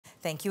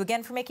Thank you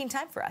again for making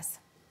time for us.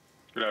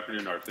 Good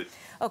afternoon, Arthur.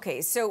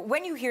 Okay, so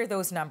when you hear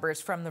those numbers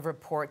from the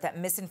report that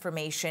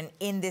misinformation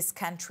in this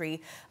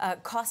country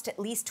cost at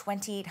least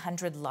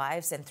 2,800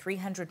 lives and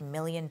 $300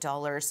 million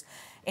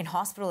in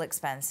hospital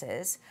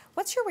expenses,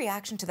 what's your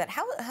reaction to that?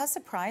 How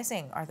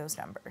surprising are those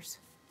numbers?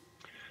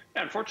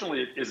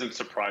 Unfortunately, it isn't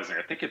surprising.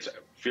 I think it's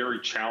very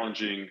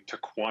challenging to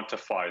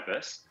quantify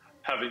this.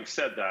 Having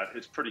said that,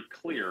 it's pretty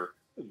clear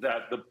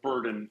that the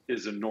burden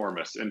is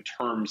enormous in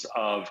terms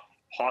of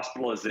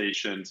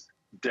hospitalizations,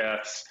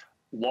 deaths,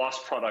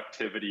 lost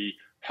productivity,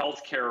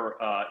 healthcare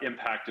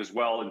impact as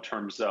well in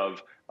terms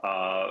of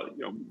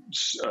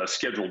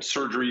scheduled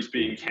surgeries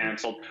being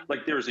canceled.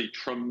 Like, there's a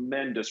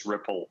tremendous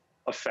ripple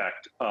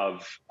effect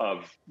of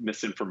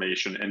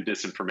misinformation and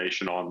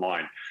disinformation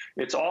online.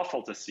 It's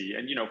awful to see.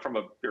 And, from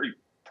a very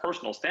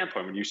personal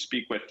standpoint, when you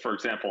speak with, for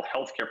example,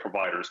 healthcare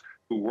providers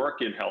who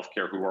work in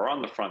healthcare, who are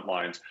on the front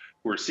lines,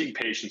 who are seeing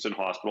patients in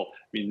hospital,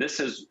 I mean, this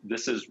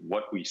is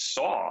what we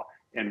saw.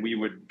 And we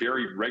would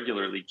very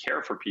regularly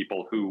care for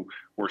people who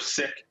were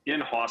sick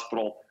in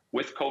hospital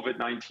with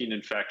COVID-19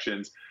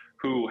 infections,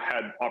 who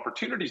had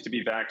opportunities to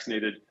be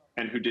vaccinated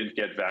and who didn't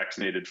get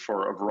vaccinated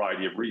for a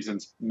variety of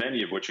reasons,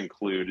 many of which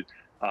include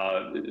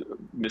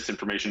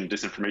misinformation and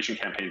disinformation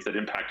campaigns that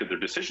impacted their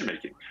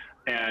decision-making.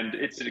 And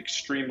it's an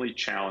extremely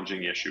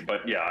challenging issue.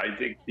 But yeah, I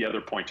think the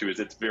other point too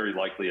is it's very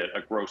likely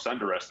a gross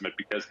underestimate,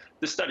 because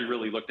this study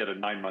really looked at a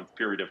 9-month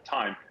period of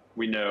time.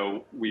 We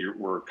know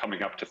we're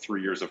coming up to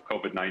 3 years of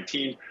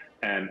COVID-19,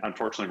 and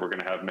unfortunately, we're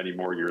going to have many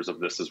more years of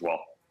this as well.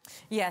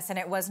 Yes, and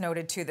it was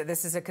noted, too, that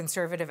this is a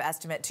conservative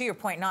estimate, to your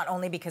point, not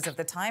only because of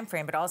the time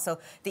frame, but also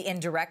the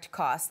indirect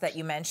costs that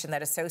you mentioned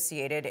that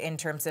associated in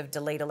terms of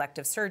delayed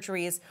elective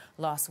surgeries,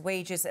 lost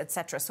wages,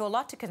 etc. So a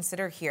lot to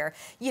consider here.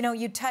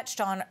 You touched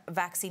on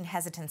vaccine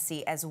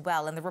hesitancy as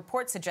well, and the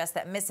report suggests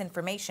that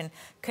misinformation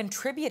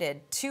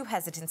contributed to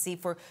hesitancy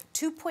for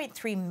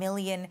 2.3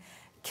 million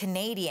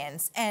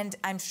Canadians. And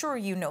I'm sure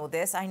you know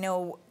this. I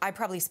know I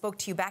probably spoke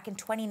to you back in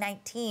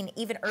 2019,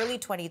 even early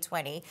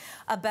 2020,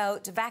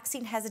 about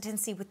vaccine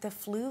hesitancy with the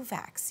flu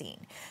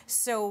vaccine.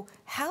 So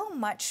how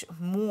much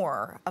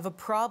more of a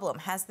problem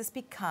has this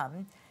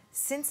become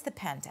since the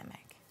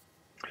pandemic?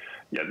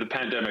 Yeah, the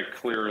pandemic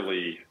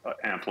clearly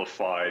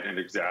amplified and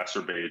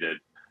exacerbated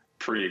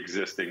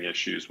pre-existing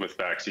issues with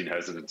vaccine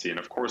hesitancy. And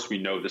of course, we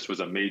know this was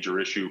a major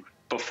issue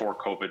before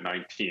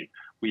COVID-19.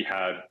 We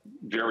had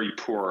very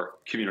poor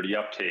community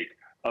uptake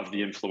of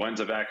the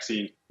influenza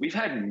vaccine. We've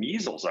had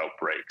measles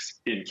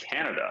outbreaks in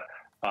Canada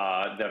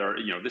that are,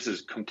 this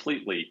is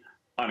completely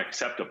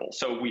unacceptable.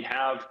 So we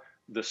have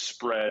the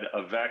spread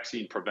of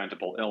vaccine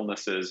preventable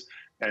illnesses,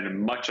 and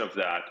much of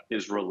that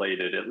is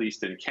related, at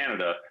least in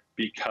Canada,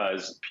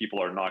 because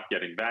people are not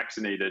getting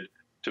vaccinated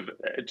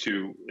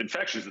to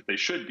infections that they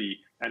should be.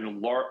 And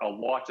a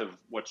lot of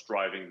what's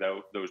driving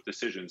those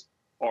decisions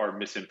are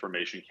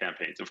misinformation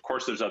campaigns. Of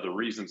course, there's other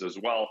reasons as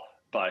well,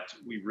 but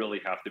we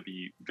really have to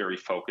be very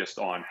focused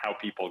on how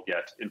people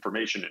get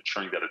information,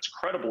 ensuring that it's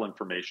credible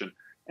information,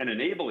 and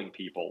enabling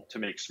people to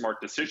make smart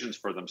decisions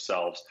for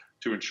themselves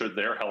to ensure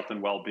their health and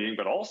well-being,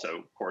 but also,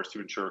 of course, to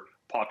ensure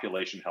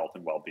population health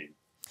and well-being.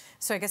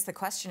 So I guess the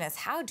question is,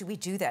 how do we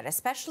do that,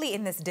 especially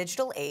in this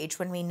digital age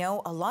when we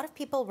know a lot of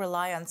people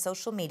rely on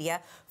social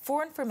media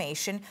for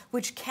information,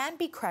 which can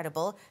be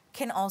credible,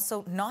 can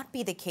also not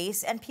be the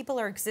case, and people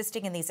are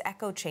existing in these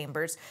echo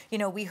chambers.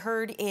 We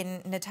heard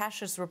in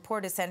Natasha's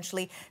report,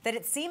 essentially, that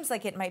it seems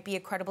like it might be a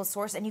credible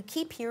source, and you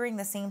keep hearing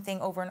the same thing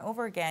over and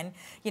over again.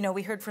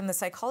 We heard from the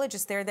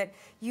psychologist there that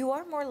you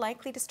are more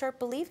likely to start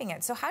believing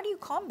it. So how do you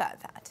combat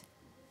that?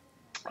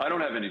 I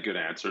don't have any good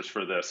answers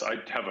for this. I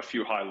have a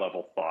few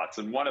high-level thoughts,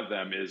 and one of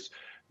them is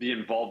the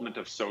involvement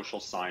of social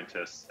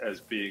scientists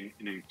as being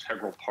an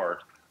integral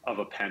part of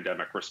a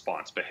pandemic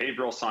response,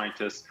 behavioral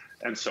scientists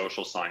and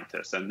social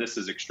scientists. And this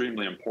is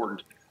extremely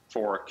important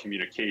for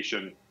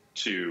communication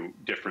to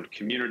different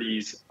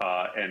communities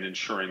and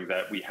ensuring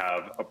that we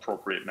have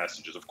appropriate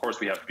messages. Of course,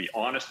 we have to be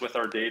honest with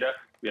our data.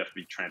 We have to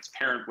be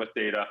transparent with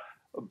data.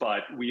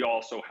 But we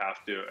also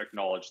have to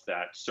acknowledge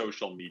that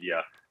social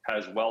media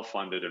has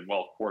well-funded and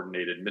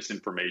well-coordinated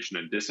misinformation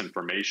and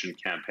disinformation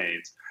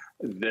campaigns.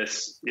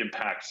 This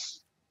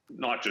impacts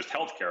not just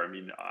healthcare. I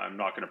mean, I'm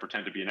not going to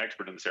pretend to be an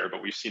expert in this area,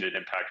 but we've seen it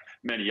impact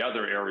many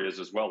other areas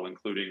as well,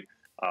 including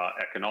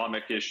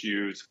economic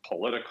issues,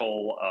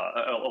 political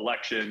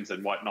elections,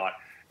 and whatnot.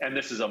 And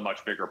this is a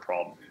much bigger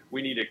problem.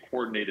 We need a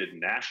coordinated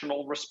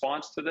national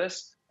response to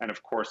this, and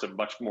of course, a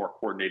much more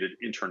coordinated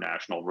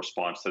international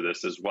response to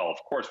this as well. Of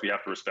course, we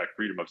have to respect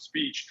freedom of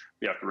speech.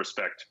 We have to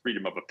respect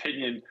freedom of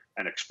opinion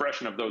and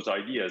expression of those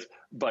ideas,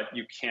 but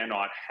you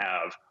cannot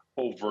have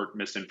overt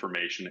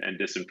misinformation and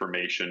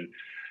disinformation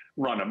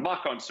run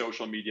amok on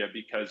social media,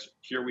 because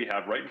here we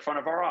have right in front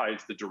of our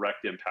eyes the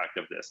direct impact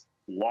of this: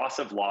 loss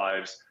of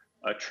lives,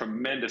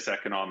 tremendous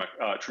economic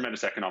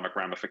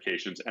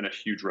ramifications, and a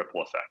huge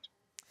ripple effect.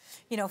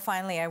 You know,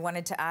 finally, I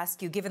wanted to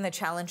ask you, given the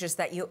challenges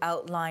that you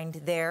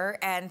outlined there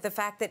and the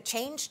fact that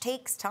change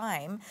takes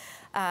time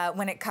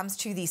when it comes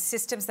to these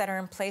systems that are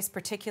in place,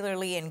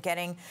 particularly in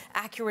getting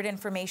accurate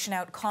information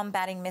out,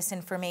 combating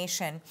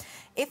misinformation,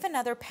 if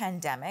another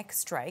pandemic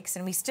strikes,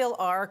 and we still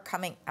are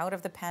coming out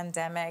of the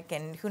pandemic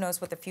and who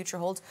knows what the future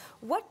holds,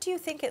 what do you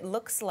think it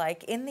looks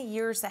like in the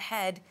years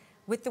ahead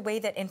with the way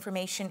that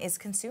information is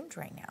consumed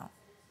right now?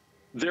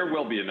 There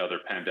will be another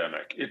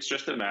pandemic. It's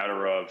just a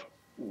matter of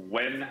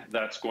when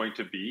that's going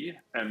to be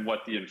and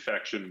what the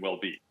infection will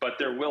be. But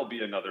there will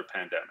be another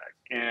pandemic.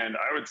 And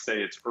I would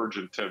say it's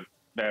urgent to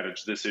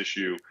manage this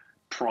issue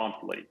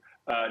promptly,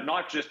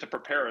 not just to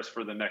prepare us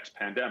for the next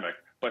pandemic,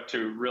 but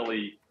to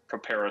really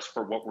prepare us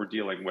for what we're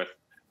dealing with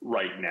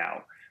right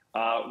now.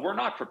 We're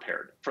not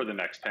prepared for the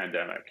next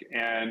pandemic.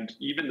 And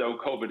even though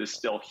COVID is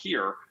still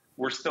here,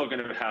 we're still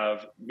going to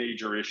have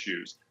major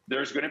issues.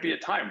 There's going to be a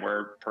time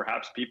where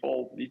perhaps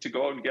people need to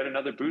go and get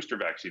another booster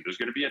vaccine. There's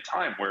going to be a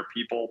time where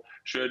people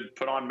should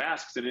put on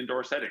masks in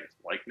indoor settings,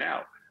 like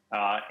now.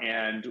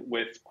 And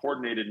with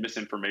coordinated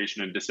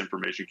misinformation and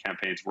disinformation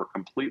campaigns, we're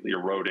completely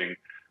eroding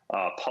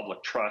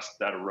public trust.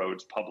 That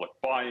erodes public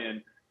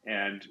buy-in,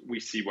 and we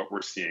see what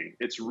we're seeing.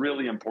 It's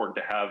really important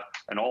to have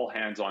an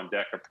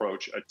all-hands-on-deck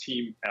approach, a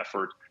team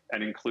effort,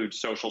 and include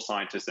social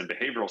scientists and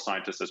behavioral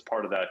scientists as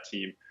part of that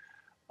team.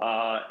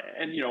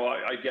 And, you know,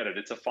 I get it.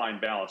 It's a fine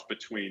balance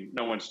between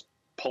no one's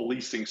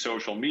policing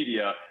social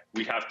media.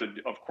 We have to,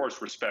 of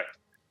course, respect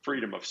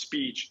freedom of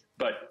speech,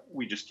 but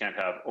we just can't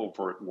have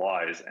overt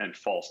lies and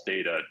false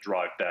data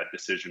drive that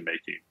decision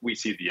making. We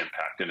see the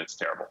impact, and it's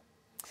terrible.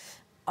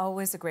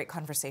 Always a great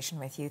conversation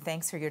with you.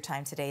 Thanks for your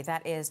time today.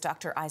 That is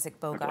Dr. Isaac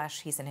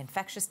Bogoch. He's an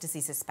infectious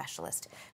diseases specialist.